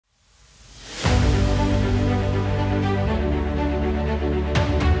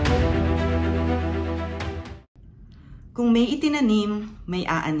Kung may itinanim, may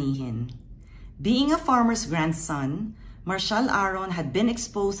aanihin. Being a farmer's grandson, Marshall Aaron had been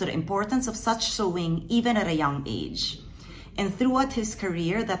exposed to the importance of such sowing even at a young age. And throughout his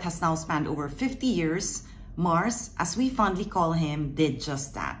career that has now spanned over 50 years, Mars, as we fondly call him, did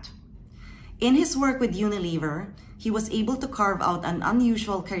just that. In his work with Unilever, he was able to carve out an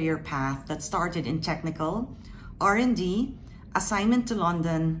unusual career path that started in technical, R&D, assignment to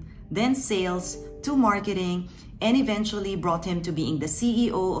London, then sales, to marketing, and eventually brought him to being the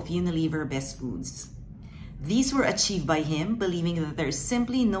CEO of Unilever Best Foods. These were achieved by him believing that there is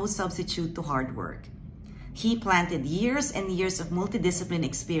simply no substitute to hard work. He planted years and years of multidiscipline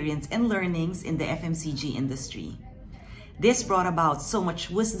experience and learnings in the FMCG industry. This brought about so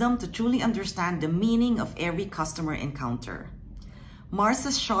much wisdom to truly understand the meaning of every customer encounter.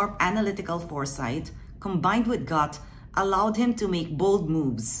 Mars's sharp analytical foresight, combined with gut, allowed him to make bold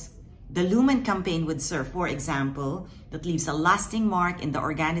moves. The Lumen campaign with Sir, for example, that leaves a lasting mark in the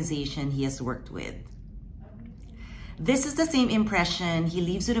organization he has worked with. This is the same impression he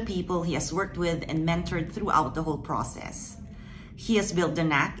leaves with the people he has worked with and mentored throughout the whole process. He has built the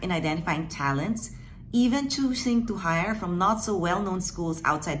knack in identifying talents, even choosing to hire from not so well-known schools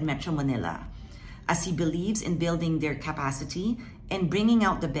outside Metro Manila, as he believes in building their capacity and bringing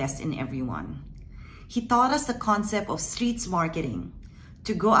out the best in everyone. He taught us the concept of streets marketing,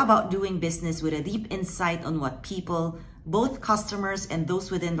 to go about doing business with a deep insight on what people, both customers and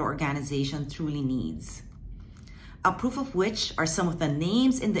those within the organization, truly needs. A proof of which are some of the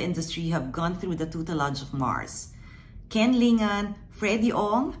names in the industry who have gone through the tutelage of Mars. Ken Lingan, Freddie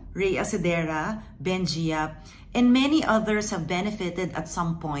Ong, Ray Asedera, Ben Giap, and many others have benefited at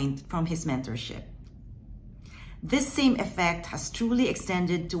some point from his mentorship. This same effect has truly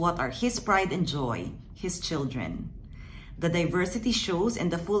extended to what are his pride and joy, his children. The diversity shows in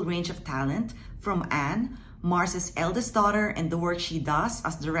the full range of talent from Anne, Mars's eldest daughter, and the work she does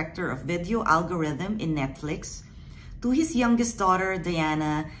as director of video algorithm in Netflix, to his youngest daughter,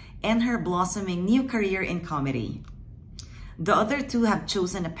 Diana, and her blossoming new career in comedy. The other two have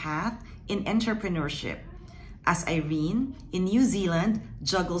chosen a path in entrepreneurship, as Irene, in New Zealand,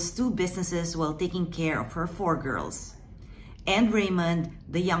 juggles 2 businesses while taking care of her 4 girls. And Raymond,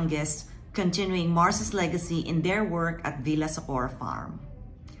 the youngest, continuing Mars's legacy in their work at Villa Socorro Farm.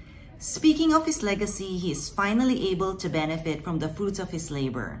 Speaking of his legacy, he is finally able to benefit from the fruits of his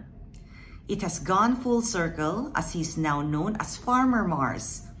labor. It has gone full circle as he is now known as Farmer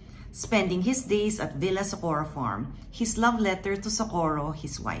Mars, spending his days at Villa Socorro Farm, his love letter to Socorro,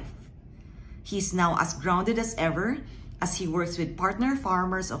 his wife. He is now as grounded as ever as he works with partner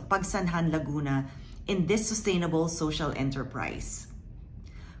farmers of Pagsanhan, Laguna in this sustainable social enterprise.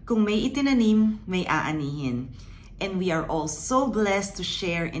 Kung may itinanim, may aanihin. And we are all so blessed to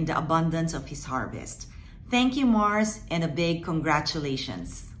share in the abundance of his harvest. Thank you, Mars, and a big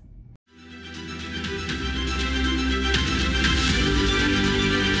congratulations.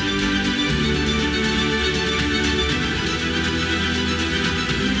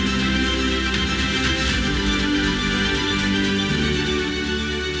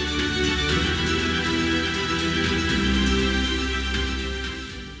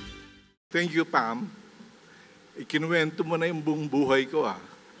 Thank you, Pam. Ikinuwento mo na yung buong buhay ko, ah.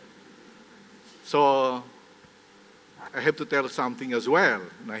 So, I have to tell something as well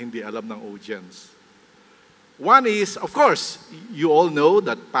na hindi alam ng audience. One is, of course, you all know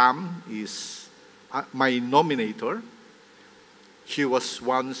that Pam is my nominator. She was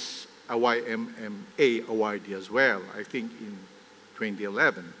once a YMMA awardee as well, I think in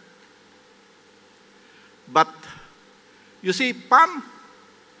 2011. But, you see, Pam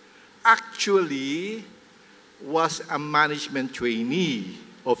actually was a management trainee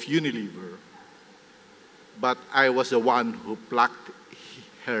of Unilever, but I was the one who plucked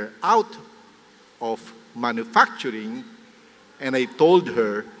her out of manufacturing, and I told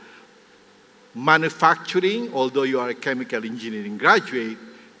her, manufacturing, although you are a chemical engineering graduate,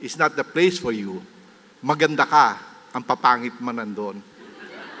 is not the place for you. Maganda ka, ang papangit man nandun.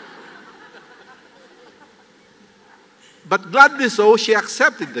 But gladly so, she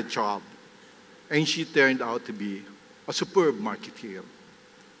accepted the job, and she turned out to be a superb marketeer.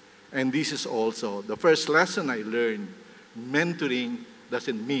 And this is also the first lesson I learned. Mentoring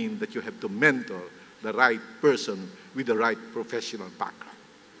doesn't mean that you have to mentor the right person with the right professional background.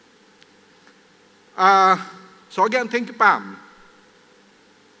 So again, thank you, Pam.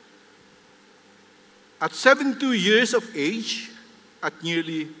 At 72 years of age, at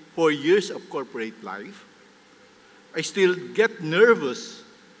nearly 4 years of corporate life, I still get nervous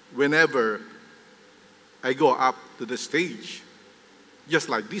whenever I go up to the stage, just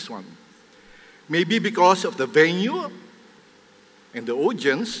like this one. Maybe because of the venue and the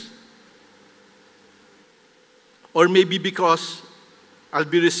audience, or maybe because I'll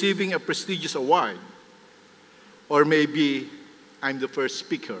be receiving a prestigious award, or maybe I'm the first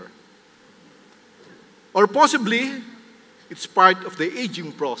speaker, or possibly it's part of the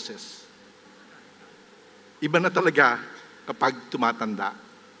aging process. Iba na talaga kapag tumatanda.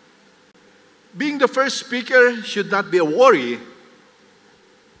 Being the first speaker should not be a worry.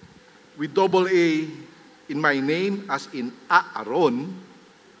 With double A in my name, as in Aaron,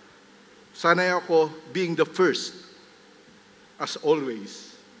 sanay ako being the first, as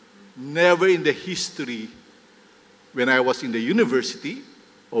always. Never in the history, when I was in the university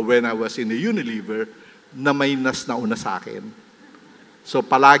or when I was in the Unilever, na may nauna sa akin. So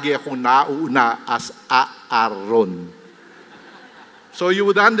palagi akong nauuna as Aaron. So you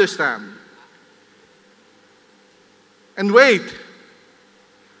would understand. And wait,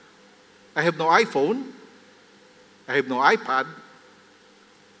 I have no iPhone, I have no iPad.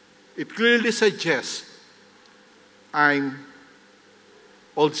 It clearly suggests I'm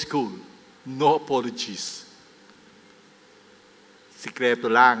old school. No apologies.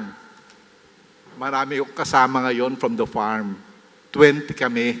 Sikreto lang. Marami akong kasama ngayon from the farm. 20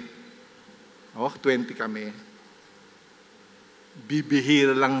 kami. 20 kami.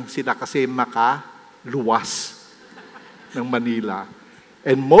 Bibihira lang sila kasi makaluwas ng Manila.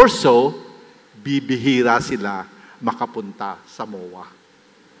 And more so, bibihira sila makapunta sa MOA.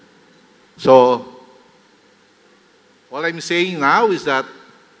 So, all I'm saying now is that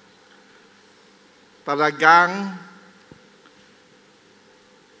talagang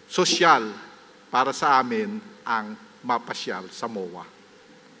sosyal para sa amin ang mapasyal sa MOA.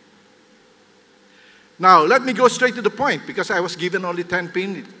 Now, let me go straight to the point because I was given only 10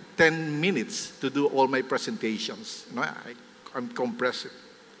 minutes to do all my presentations. I'm compressed.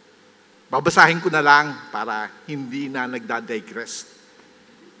 Babasahin ko na lang para hindi na nagda-digress.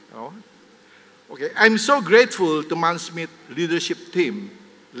 Okay, I'm so grateful to Mansmith leadership team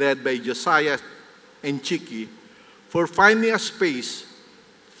led by Josiah and Chiki for finding a space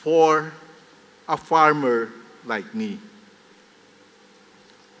for a farmer like me.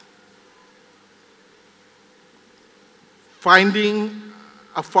 Finding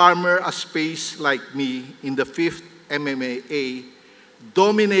a farmer a space like me in the 5th MMMA,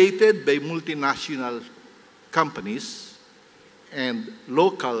 dominated by multinational companies and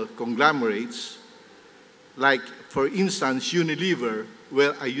local conglomerates, like, for instance, Unilever,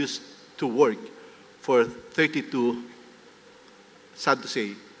 where I used to work for 32, sad to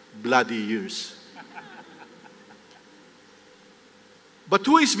say, bloody years. But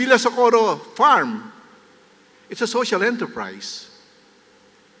who is Villa Socorro Farm? It's a social enterprise.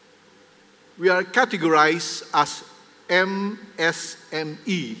 We are categorized as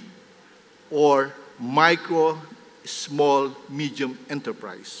MSME, or micro, small, medium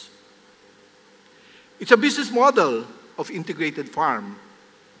enterprise. It's a business model of integrated farm,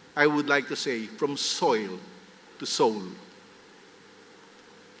 I would like to say, from soil to soul,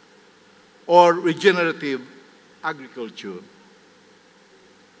 or regenerative agriculture.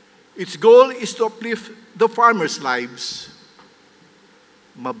 Its goal is to uplift the farmers' lives.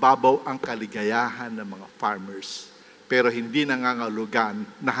 Mababaw ang kaligayahan ng mga farmers, pero hindi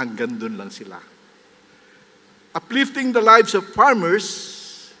nangangahulugan na hanggang dun lang sila. Uplifting the lives of farmers,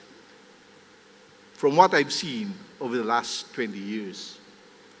 from what I've seen over the last 20 years,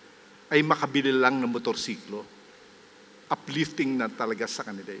 ay makabili lang ng motorsiklo. Uplifting na talaga sa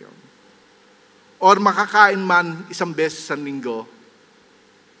kanila yon. Or makakain man isang beses sa linggo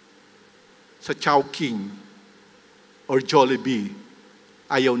sa Chowking or Jollibee,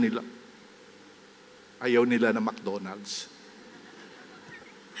 ayaw nila. Ayaw nila na McDonald's.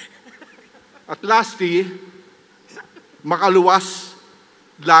 At lastly, makaluwas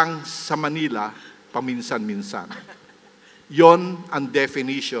lang sa Manila paminsan-minsan. Yon ang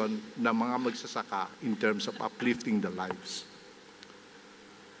definition ng mga magsasaka in terms of uplifting the lives.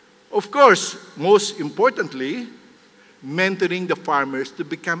 Of course, most importantly, mentoring the farmers to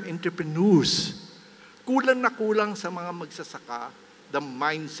become entrepreneurs. Kulang na kulang sa mga magsasaka the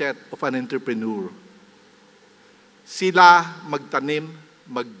mindset of an entrepreneur. Sila magtanim,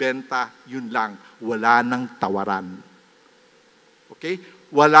 magbenta, yun lang. Wala nang tawaran. Okay?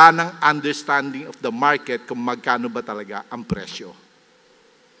 Wala nang understanding of the market kung magkano ba talaga ang presyo.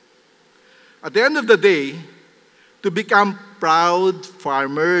 At the end of the day, to become proud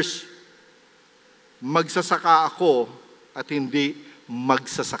farmers, magsasaka ako at hindi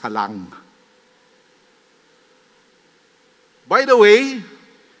magsasaka lang. By the way,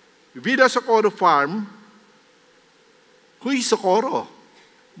 Villa Socorro Farm, who is Socorro?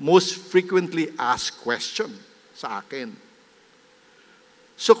 Most frequently asked question sa akin.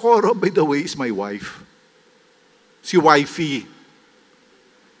 Socorro, by the way, is my wife. Si wifey.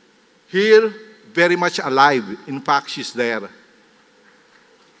 Here, very much alive. In fact, she's there.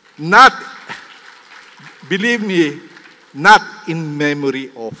 Not, believe me, not in memory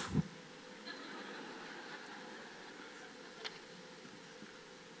of.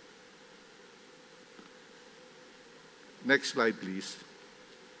 Next slide, please.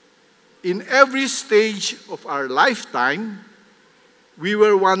 In every stage of our lifetime, we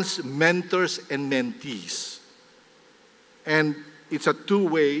were once mentors and mentees. And it's a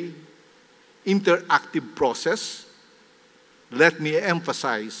two-way, interactive process. Let me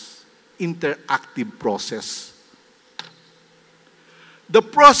emphasize, interactive process. The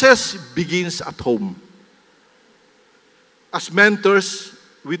process begins at home. As mentors,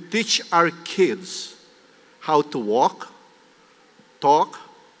 we teach our kids how to walk, talk,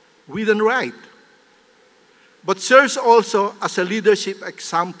 read and write, but serves also as a leadership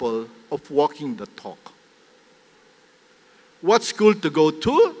example of walking the talk. What school to go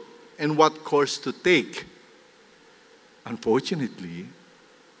to and what course to take. Unfortunately,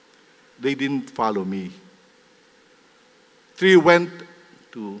 they didn't follow me. 3 went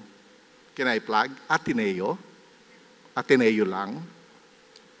to, can I plug, Ateneo lang,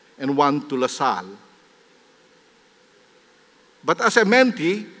 and 1 to LaSalle. But as a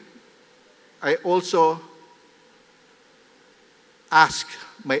mentee, I also asked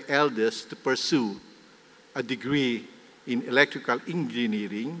my eldest to pursue a degree in electrical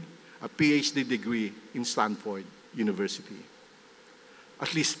engineering, a PhD degree in Stanford University.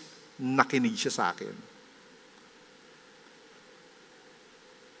 At least, nakinig siya sa akin.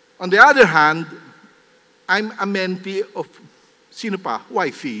 On the other hand, I'm a mentee of, sino pa?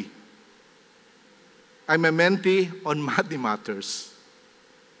 Wifey. I'm a mentee on money matters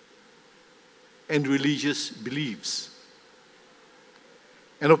and religious beliefs.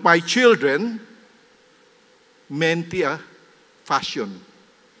 And of my children, mentee fashion.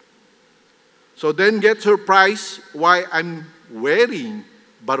 So then get surprised why I'm wearing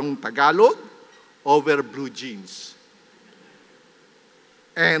barong Tagalog over blue jeans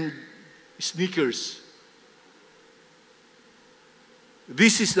and sneakers.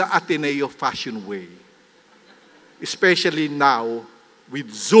 This is the Ateneo fashion way. Especially now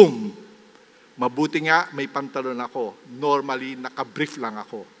with Zoom. Mabuti nga may pantalon ako. Normally, naka-brief lang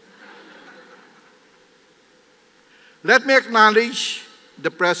ako. Let me acknowledge the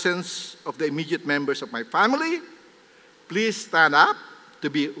presence of the immediate members of my family. Please stand up to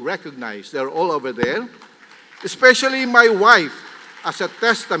be recognized. They're all over there. Especially my wife as a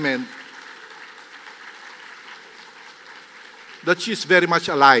testament that she's very much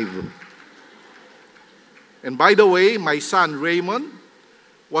alive. And by the way, my son Raymond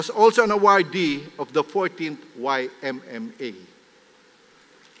was also an awardee of the 14th YMMA.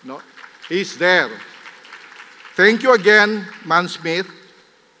 No, he's there. Thank you again, Mansmith,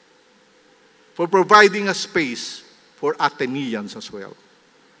 for providing a space for Ateneans as well.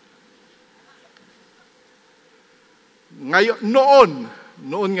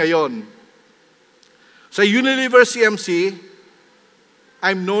 Ngayon, sa Unilever CMC,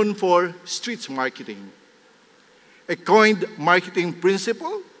 I'm known for streets marketing. A coined marketing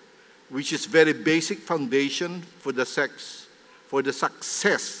principle, which is very basic foundation for the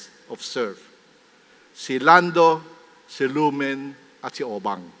success of Surf. Si Lando, si Lumen, at si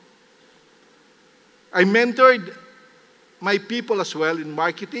Obang. I mentored my people as well in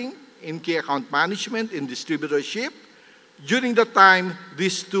marketing, in key account management, in distributorship. During the time,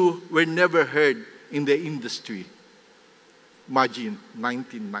 these two were never heard in the industry. Imagine,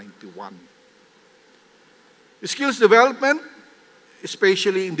 1991. Skills development,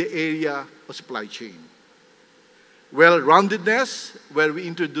 especially in the area of supply chain. Well-roundedness, where we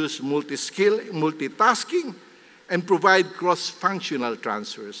introduce multi-skill, multitasking, and provide cross-functional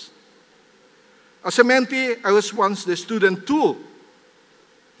transfers. As a mentee, I was once the student too.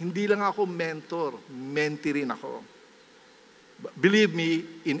 Hindi lang ako mentor, mentee rin ako. Believe me,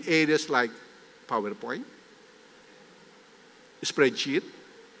 in areas like PowerPoint, spreadsheet,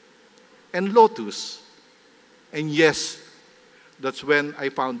 and Lotus. And yes, that's when I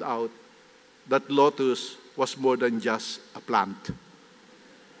found out that Lotus was more than just a plant.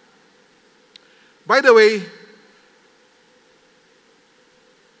 By the way,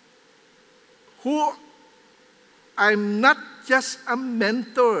 I'm not just a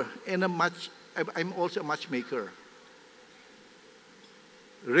mentor and I'm also a matchmaker.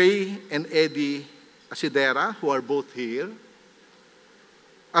 Ray and Eddie Asidera, who are both here,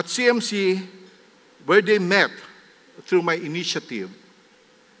 at CMC, where they met through my initiative,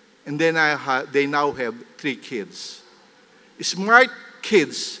 and then they now have 3 kids. Smart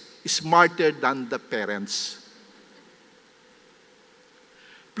kids smarter than the parents.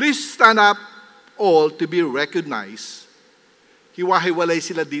 Please stand up all to be recognized. Hiwa-hiwalay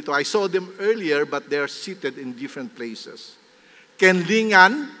sila dito. I saw them earlier, but they are seated in different places. Ken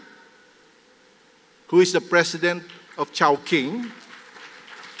Lingan, who is the president of Chowking.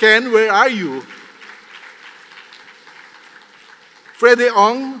 Ken, where are you? Freddy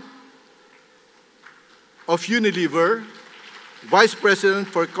Ong of Unilever, Vice President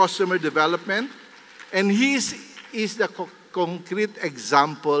for Customer Development, and he is the concrete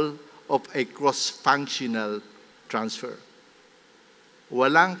example of a cross-functional transfer.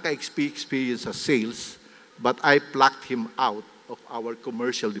 Walang ka-experience sa sales, but I plucked him out of our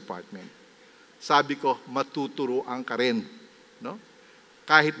commercial department. Sabi ko, matuturuan ka rin. No?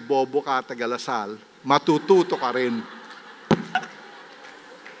 Kahit bobo ka tagalasal, matututo ka rin.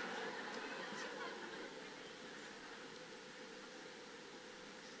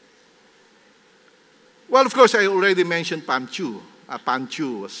 Well, of course, I already mentioned Pam Chu. Pam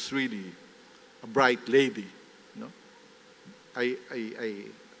Chu was really a bright lady. No? I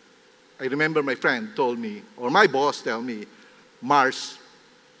remember my friend told me, or my boss told me, Mars,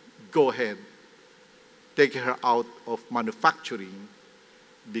 go ahead. Take her out of manufacturing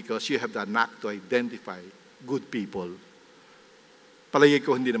because you have the knack to identify good people. Palagay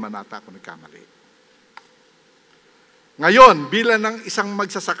ko, hindi naman ata ako nagkamali. Ngayon, bilang ng isang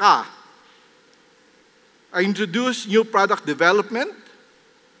magsasaka, I introduced new product development,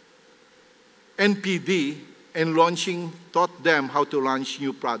 NPD, and taught them how to launch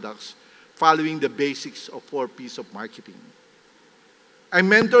new products following the basics of 4 P's of marketing. I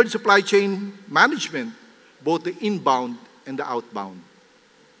mentored supply chain management, both the inbound and the outbound.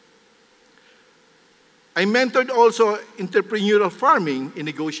 I mentored also entrepreneurial farming in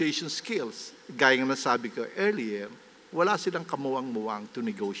negotiation skills. Gaya nga nasabi ko earlier, wala silang kamuwang-muwang to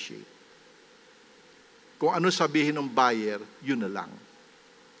negotiate. Kung ano sabihin ng buyer, yun na lang.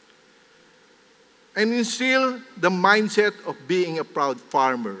 And instill the mindset of being a proud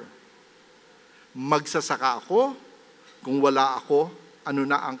farmer. Magsasaka ako, kung wala ako, ano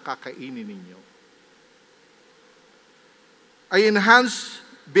na ang kakainin ninyo? I enhance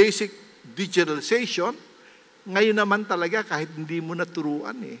basic digitalization. Ngayon naman talaga, kahit hindi mo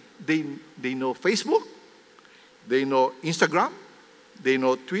naturuan they know Facebook, they know Instagram, they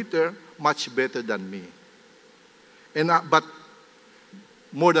know Twitter much better than me. But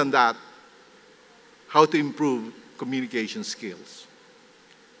more than that, how to improve communication skills.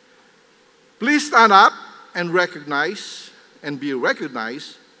 Please stand up and recognize and be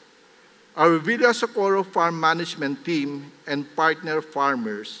recognized our Villa Socorro Farm management team and partner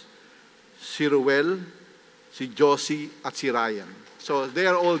farmers, si Ruel, si Josie, at si Ryan. So they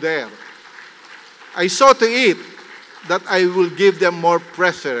are all there. I saw to it that I will give them more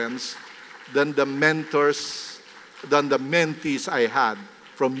preference than the mentees I had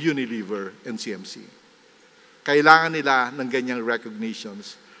from Unilever and CMC. Kailangan nila ng ganyang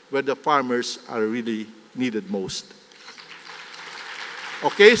recognitions where the farmers are really needed most.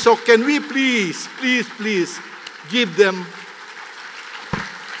 Okay, so can we please give them,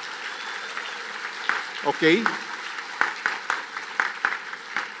 okay?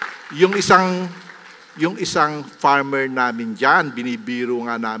 Yung isang farmer namin dyan, binibiro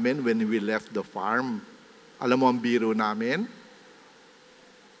nga namin when we left the farm. Alam mo ang biro namin?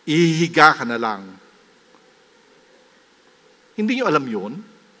 Ihihiga ka na lang. Hindi nyo alam yun?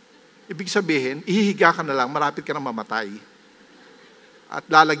 Ibig sabihin, ihihiga ka na lang, malapit ka na mamatay. At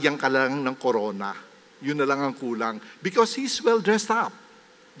lalagyan ka lang ng corona. Yun na lang ang kulang. Because he's well dressed up,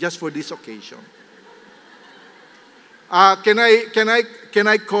 just for this occasion. Can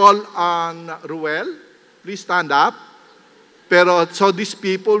I call on Ruel? Please stand up. Pero so these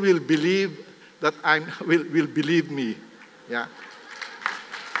people will believe that will believe me. Yeah.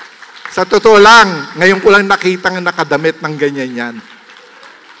 Sa totoo lang, ngayon ko lang nakitang nakadamit ng ganyan yan.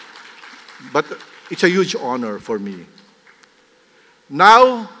 But it's a huge honor for me.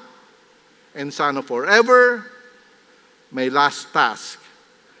 Now, and sana forever, my last task,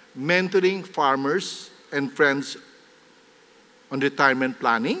 mentoring farmers and friends on retirement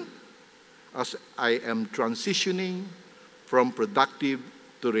planning as I am transitioning from productive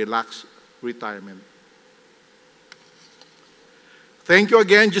to relaxed retirement. Thank you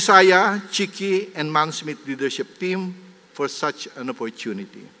again, Josiah, Chiki, and Mansmith leadership team for such an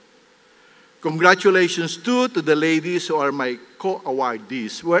opportunity. Congratulations too to the ladies who are my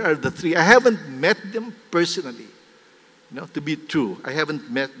co-awardees. Where are the 3? I haven't met them personally. To be true, I haven't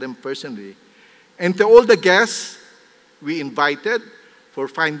met them personally. And to all the guests we invited for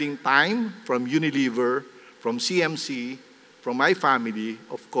finding time from Unilever, from CMC, from my family,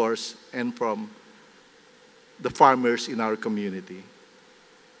 of course, and from the farmers in our community.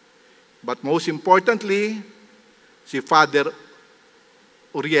 But most importantly, si Father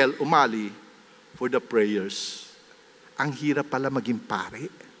Uriel Umali for the prayers. Ang hirap pala maging pare.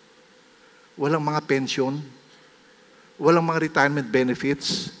 Walang mga pension, walang mga retirement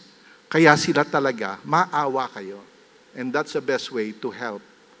benefits, kaya sila talaga, maawa kayo. And that's the best way to help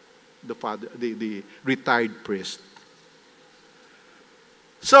the retired priest.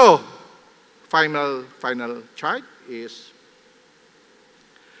 So, final chart is,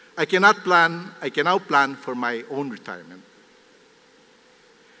 I can now plan for my own retirement.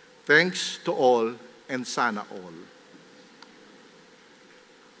 Thanks to all and sana all.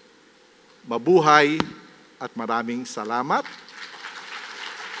 Mabuhay at maraming salamat.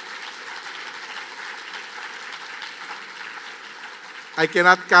 I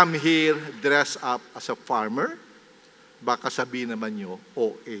cannot come here dressed up as a farmer. Baka sabihin naman nyo,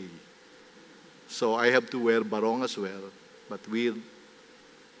 OA. So I have to wear barong as well, but with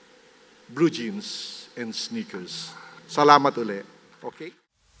blue jeans and sneakers. Salamat uli. Okay?